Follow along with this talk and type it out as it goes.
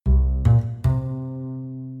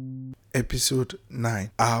Episode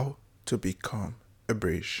 9, How to Become a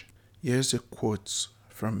Bridge. Here's a quote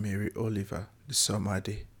from Mary Oliver, the summer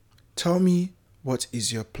day. Tell me, what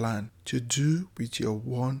is your plan to do with your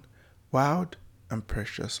one wild and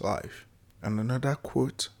precious life? And another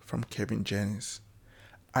quote from Kevin Jennings.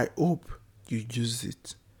 I hope you use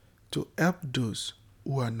it to help those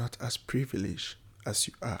who are not as privileged as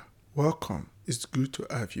you are. Welcome. It's good to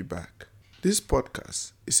have you back. This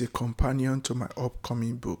podcast is a companion to my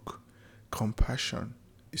upcoming book, Compassion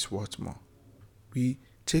is Worth More. We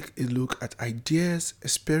take a look at ideas,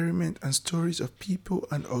 experiments, and stories of people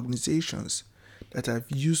and organizations that have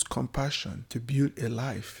used compassion to build a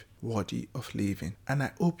life worthy of living. And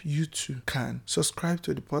I hope you too can subscribe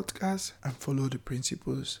to the podcast and follow the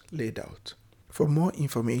principles laid out. For more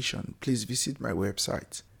information, please visit my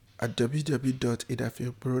website at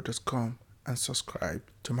www.edafilbro.com and subscribe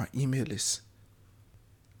to my email list.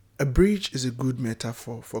 A bridge is a good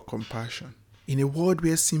metaphor for compassion. In a world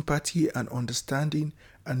where sympathy and understanding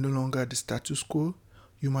are no longer the status quo,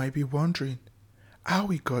 you might be wondering how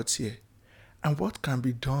we got here and what can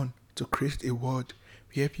be done to create a world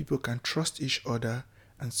where people can trust each other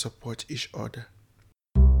and support each other.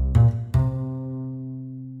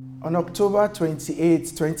 On October 28,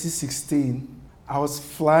 2016, I was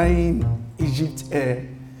flying Egypt Air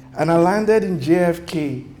and I landed in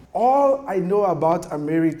JFK. All I know about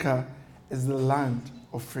America is the land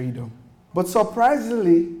of freedom. But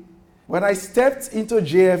surprisingly, when I stepped into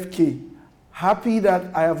JFK, happy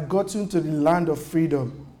that I have gotten to the land of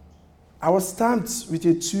freedom, I was stamped with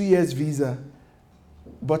a 2-year visa.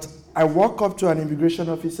 But I walked up to an immigration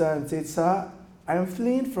officer and said, "Sir, I am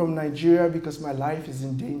fleeing from Nigeria because my life is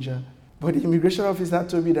in danger." But the immigration officer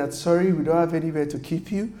told me that, "Sorry, we don't have anywhere to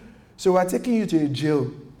keep you, so we're taking you to a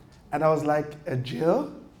jail." And I was like, "A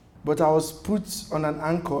jail?" But I was put on an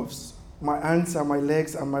handcuffs, my hands and my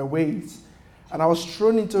legs and my waist. And I was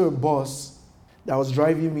thrown into a bus that was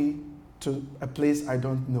driving me to a place I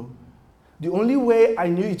don't know. The only way I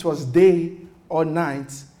knew it was day or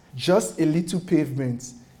night, just a little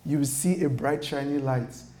pavement, you will see a bright shining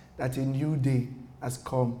light that a new day has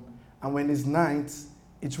come. And when it's night,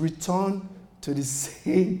 it returns to the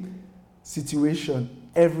same situation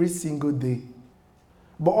every single day.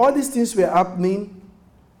 But all these things were happening,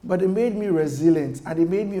 but they made me resilient and they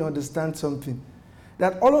made me understand something.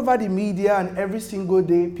 That all over the media and every single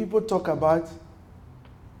day, people talk about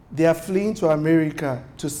they are fleeing to America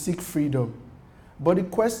to seek freedom. But the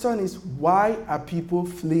question is, why are people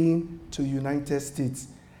fleeing to United States?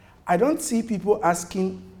 I don't see people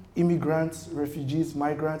asking immigrants, refugees,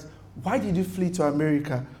 migrants, why did you flee to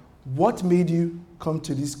America? What made you come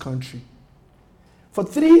to this country? For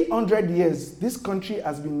 300 years, this country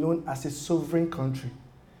has been known as a sovereign country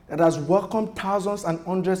that has welcomed thousands and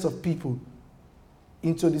hundreds of people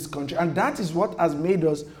into this country. And that is what has made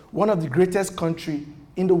us one of the greatest countries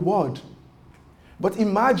in the world. But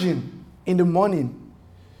imagine in the morning,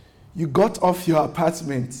 you got off your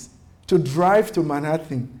apartment to drive to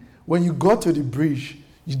Manhattan. When you got to the bridge,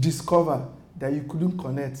 you discover that you couldn't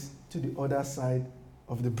connect to the other side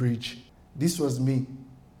of the bridge. This was me,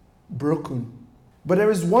 broken. But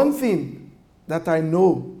there is one thing that I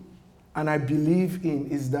know and I believe in,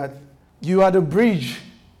 is that you are the bridge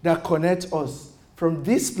that connects us from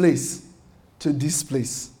this place to this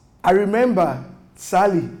place. I remember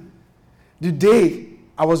Sally, the day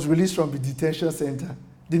I was released from the detention center.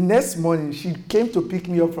 The next morning, she came to pick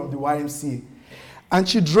me up from the YMCA, and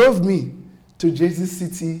she drove me to Jersey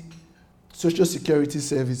City Social Security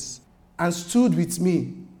Service and stood with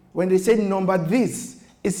me when they said, "Number this,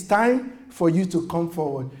 it's time for you to come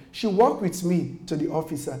forward." She walked with me to the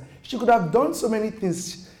officer. She could have done so many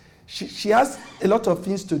things. She has a lot of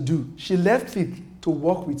things to do. She left it to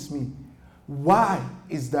work with me. Why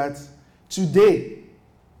is that? Today,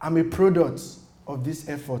 I'm a product of this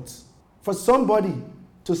effort. For somebody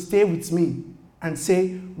to stay with me and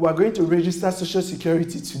say, "We are going to register Social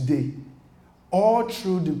Security today," all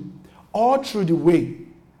through the way,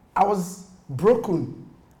 I was broken.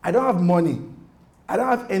 I don't have money. I don't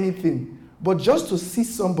have anything. But just to see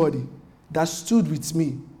somebody that stood with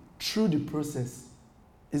me through the process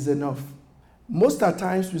is enough. Most of the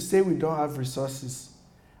times we say we don't have resources.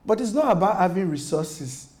 But it's not about having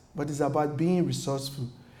resources, but it's about being resourceful.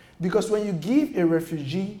 Because when you give a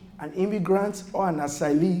refugee, an immigrant, or an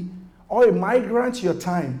asylee, or a migrant your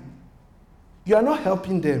time, you are not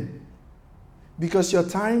helping them. Because your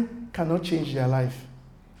time cannot change their life.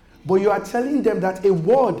 But you are telling them that a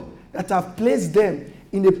word that have placed them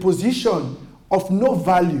in a position of no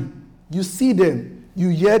value, you see them, you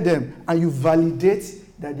hear them, and you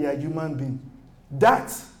validate that they are human beings.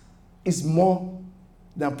 That is more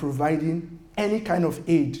than providing any kind of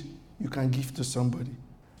aid you can give to somebody.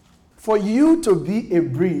 For you to be a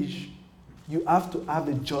bridge, you have to have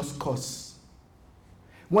a just cause.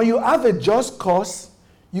 When you have a just cause,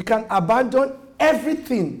 you can abandon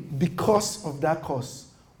everything because of that cause.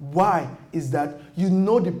 Why is that? You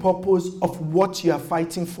know the purpose of what you are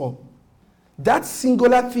fighting for. That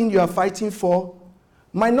singular thing you are fighting for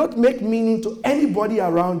might not make meaning to anybody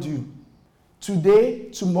around you today,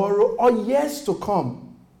 tomorrow, or years to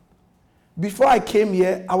come. Before I came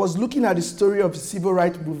here, I was looking at the story of the civil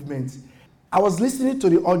rights movement. I was listening to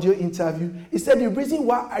the audio interview. He said the reason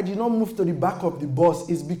why I did not move to the back of the bus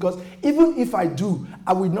is because even if I do,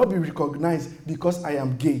 I will not be recognized because I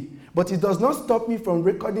am gay. But it does not stop me from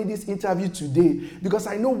recording this interview today because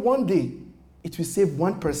I know one day it will save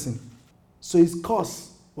one person. So his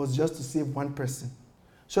cause was just to save one person.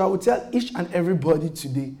 So I will tell each and everybody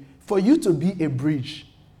today, for you to be a bridge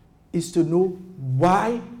is to know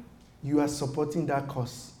why you are supporting that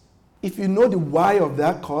cause. If you know the why of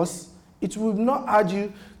that cause, it will not urge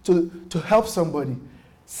you to help somebody.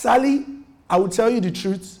 Sally, I will tell you the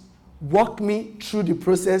truth, walk me through the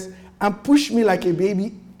process and push me like a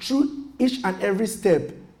baby through each and every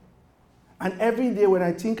step. And every day when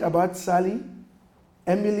I think about Sally,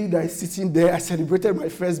 Emily that is sitting there, I celebrated my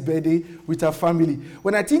first birthday with her family.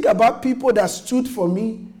 When I think about people that stood for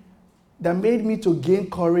me, that made me to gain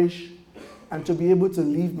courage and to be able to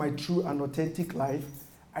live my true and authentic life,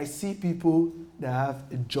 I see people that have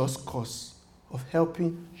a just cause of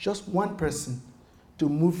helping just one person to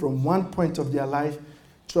move from one point of their life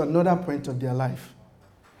to another point of their life.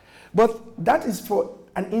 But that is for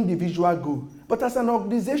an individual goal. But as an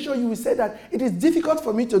organization, you will say that it is difficult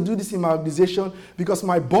for me to do this in my organization because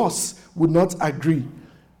my boss would not agree.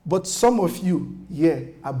 But some of you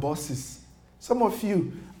here are bosses. Some of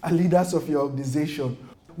you are leaders of your organization.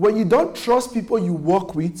 When you don't trust people you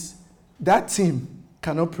work with, that team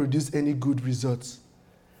cannot produce any good results.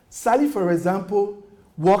 Sally, for example,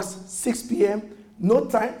 works 6 p.m., no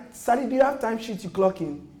time. Sally, do you have time sheet you clock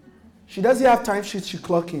in? She doesn't have time sheet she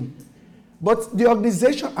clock in. But the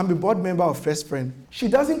organization, I'm a board member of First Friend. She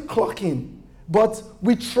doesn't clock in, but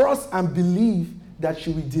we trust and believe that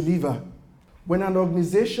she will deliver. When an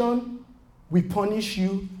organization will punish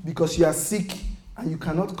you because you are sick and you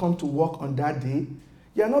cannot come to work on that day,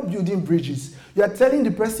 you are not building bridges. You are telling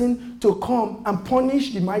the person to come and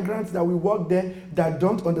punish the migrants that will work there that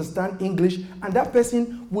don't understand English, and that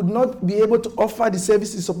person would not be able to offer the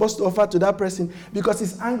service he's supposed to offer to that person because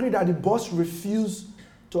he's angry that the boss refused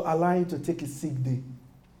to allow him to take a sick day.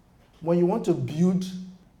 When you want to build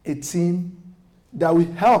a team that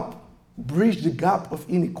will help bridge the gap of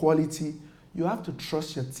inequality, you have to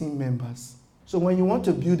trust your team members. So when you want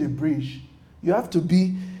to build a bridge, you have to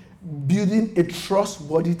be building a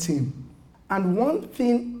trustworthy team. And one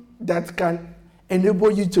thing that can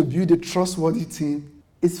enable you to build a trustworthy team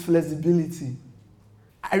is flexibility.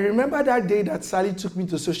 I remember that day that Sally took me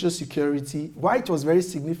to Social Security. Why it was very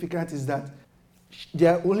significant is that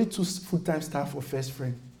there are only 2 full-time staff for First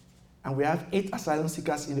Friend. And we have 8 asylum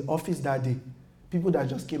seekers in the office that day, people that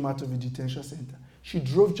just came out of the detention center. She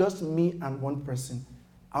drove just me and one person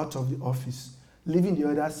out of the office, leaving the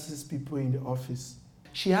other 6 people in the office.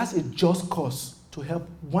 She has a just cause to help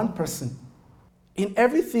one person. In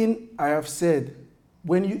everything I have said,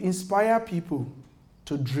 when you inspire people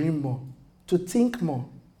to dream more, to think more,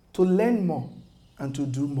 to learn more, and to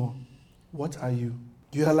do more, what are you?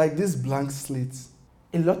 You are like this blank slate.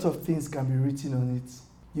 A lot of things can be written on it.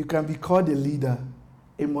 You can be called a leader,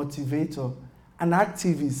 a motivator, an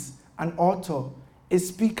activist, an author, a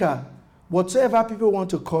speaker, whatever people want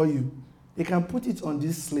to call you. They can put it on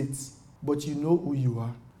this slate, but you know who you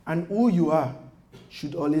are. And who you are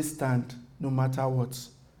should always stand, no matter what.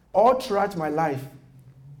 All throughout my life,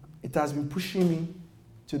 it has been pushing me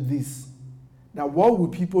to this, that what will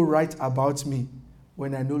people write about me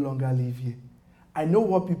when I no longer live here? I know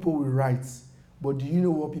what people will write, but do you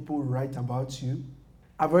know what people will write about you?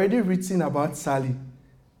 I've already written about Sally.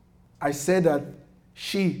 I said that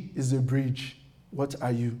she is a bridge. What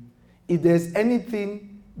are you? If there's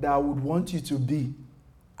anything that I would want you to be,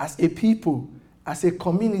 as a people, as a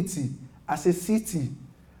community, as a city,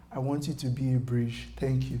 I want you to be a bridge.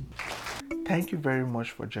 Thank you. Thank you very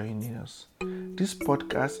much for joining us. This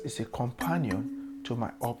podcast is a companion to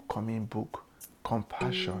my upcoming book,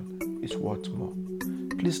 Compassion is Worth More.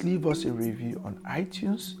 Please leave us a review on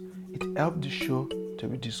iTunes. It helps the show to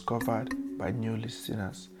be discovered by new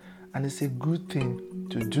listeners, and it's a good thing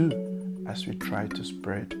to do as we try to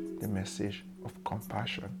spread the message of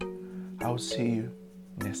compassion. I'll see you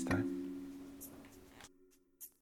next time.